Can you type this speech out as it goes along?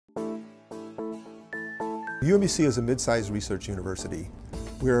UMBC is a mid-sized research university.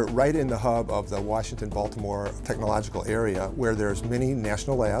 We're right in the hub of the Washington-Baltimore technological area where there's many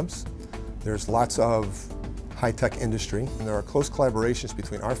national labs, there's lots of high-tech industry, and there are close collaborations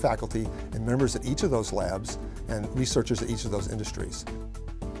between our faculty and members at each of those labs and researchers at each of those industries.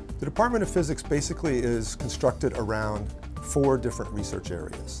 The Department of Physics basically is constructed around 4 different research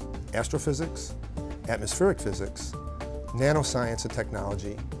areas: astrophysics, atmospheric physics, nanoscience and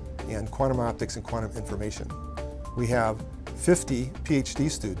technology, and quantum optics and quantum information. We have 50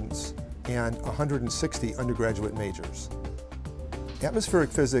 PhD students and 160 undergraduate majors. Atmospheric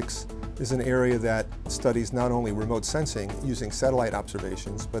physics is an area that studies not only remote sensing using satellite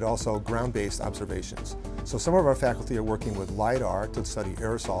observations, but also ground-based observations. So some of our faculty are working with LIDAR to study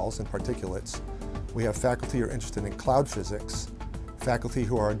aerosols and particulates. We have faculty who are interested in cloud physics, faculty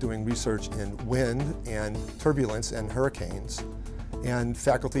who are doing research in wind and turbulence and hurricanes, and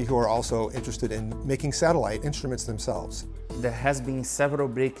faculty who are also interested in making satellite instruments themselves. There has been several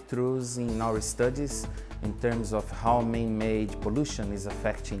breakthroughs in our studies in terms of how man-made pollution is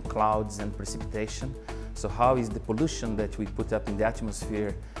affecting clouds and precipitation. So how is the pollution that we put up in the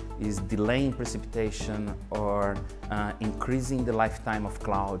atmosphere is delaying precipitation or increasing the lifetime of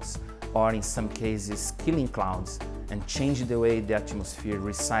clouds, or in some cases killing clouds and change the way the atmosphere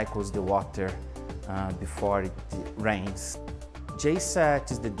recycles the water before it rains.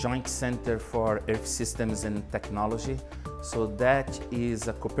 JSAT is the Joint Center for Earth Systems and Technology. So that is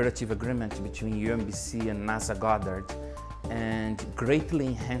a cooperative agreement between UMBC and NASA Goddard, and greatly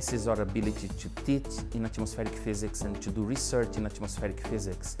enhances our ability to teach in atmospheric physics and to do research in atmospheric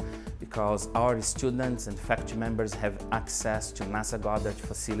physics, because our students and faculty members have access to NASA Goddard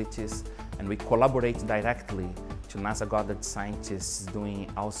facilities, and we collaborate directly to NASA Goddard scientists doing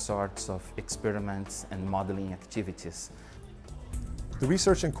all sorts of experiments and modeling activities. The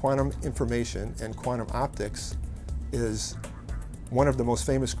research in quantum information and quantum optics is one of the most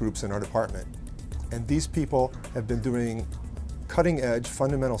famous groups in our department. And these people have been doing cutting-edge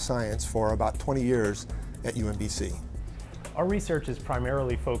fundamental science for about 20 years at UMBC. Our research is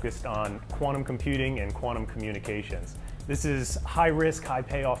primarily focused on quantum computing and quantum communications. This is high-risk,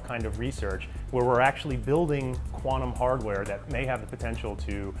 high-payoff kind of research where we're actually building quantum hardware that may have the potential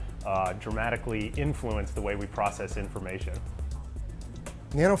to dramatically influence the way we process information.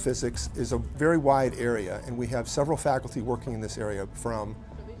 Nanophysics is a very wide area, and we have several faculty working in this area, from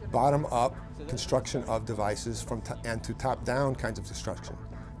bottom-up construction of devices and to top-down kinds of construction.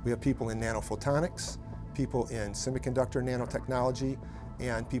 We have people in nanophotonics, people in semiconductor nanotechnology,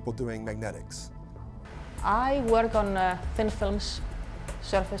 and people doing magnetics. I work on thin films,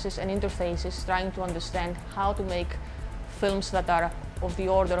 surfaces and interfaces, trying to understand how to make films that are of the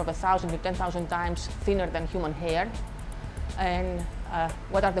order of 1,000 to 10,000 times thinner than human hair, and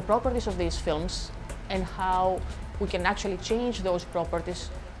what are the properties of these films and how we can actually change those properties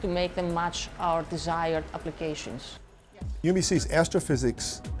to make them match our desired applications. UMBC's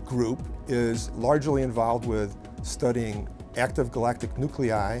astrophysics group is largely involved with studying active galactic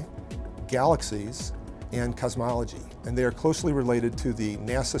nuclei, galaxies, and cosmology. And they are closely related to the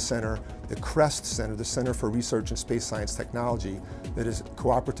NASA Center, the CREST Center, the Center for Research in Space Science Technology, that is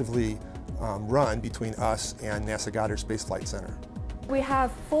cooperatively run between us and NASA Goddard Space Flight Center. We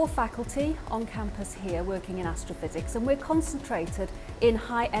have 4 faculty on campus here working in astrophysics, and we're concentrated in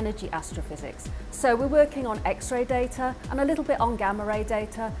high energy astrophysics. So we're working on X-ray data and a little bit on gamma ray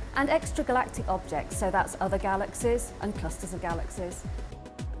data and extragalactic objects, so that's other galaxies and clusters of galaxies.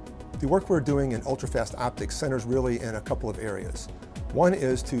 The work we're doing in ultrafast optics centers really in a couple of areas. One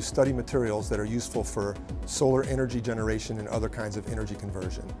is to study materials that are useful for solar energy generation and other kinds of energy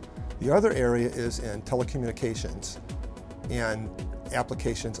conversion. The other area is in telecommunications and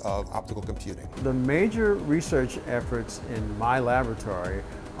applications of optical computing. The major research efforts in my laboratory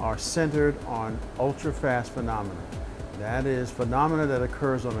are centered on ultra-fast phenomena. That is phenomena that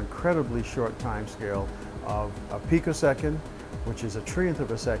occurs on an incredibly short time scale of a picosecond, which is a trillionth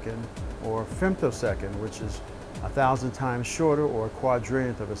of a second, or a femtosecond, which is 1,000 times shorter, or a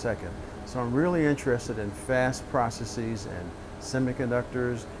quadrillionth of a second. So I'm really interested in fast processes and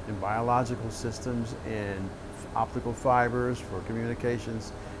semiconductors, in biological systems, in optical fibers for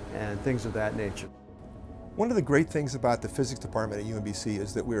communications, and things of that nature. One of the great things about the physics department at UMBC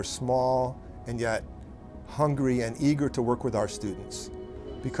is that we are small and yet hungry and eager to work with our students.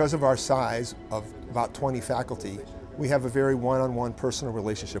 Because of our size of about 20 faculty, we have a very one-on-one personal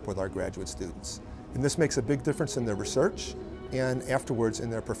relationship with our graduate students. And this makes a big difference in their research and afterwards in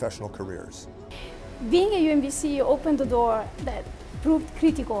their professional careers. Being at UMBC opened the door that proved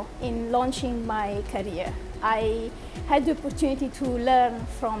critical in launching my career. I had the opportunity to learn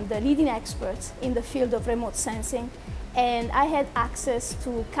from the leading experts in the field of remote sensing, and I had access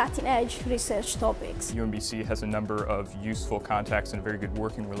to cutting-edge research topics. UMBC has a number of useful contacts and a very good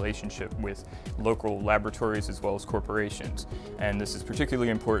working relationship with local laboratories as well as corporations. And this is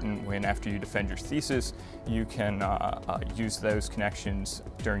particularly important when, after you defend your thesis, you can use those connections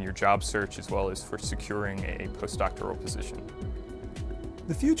during your job search as well as for securing a postdoctoral position.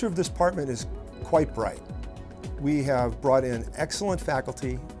 The future of this department is quite bright. We have brought in excellent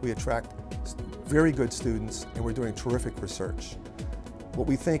faculty, we attract very good students, and we're doing terrific research. What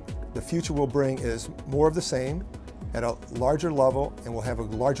we think the future will bring is more of the same at a larger level, and will have a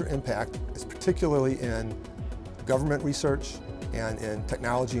larger impact, particularly in government research and in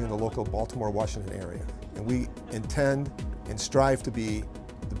technology in the local Baltimore, Washington area. And we intend and strive to be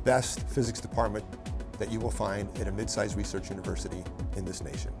the best physics department that you will find at a mid-sized research university in this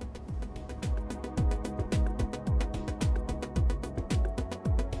nation.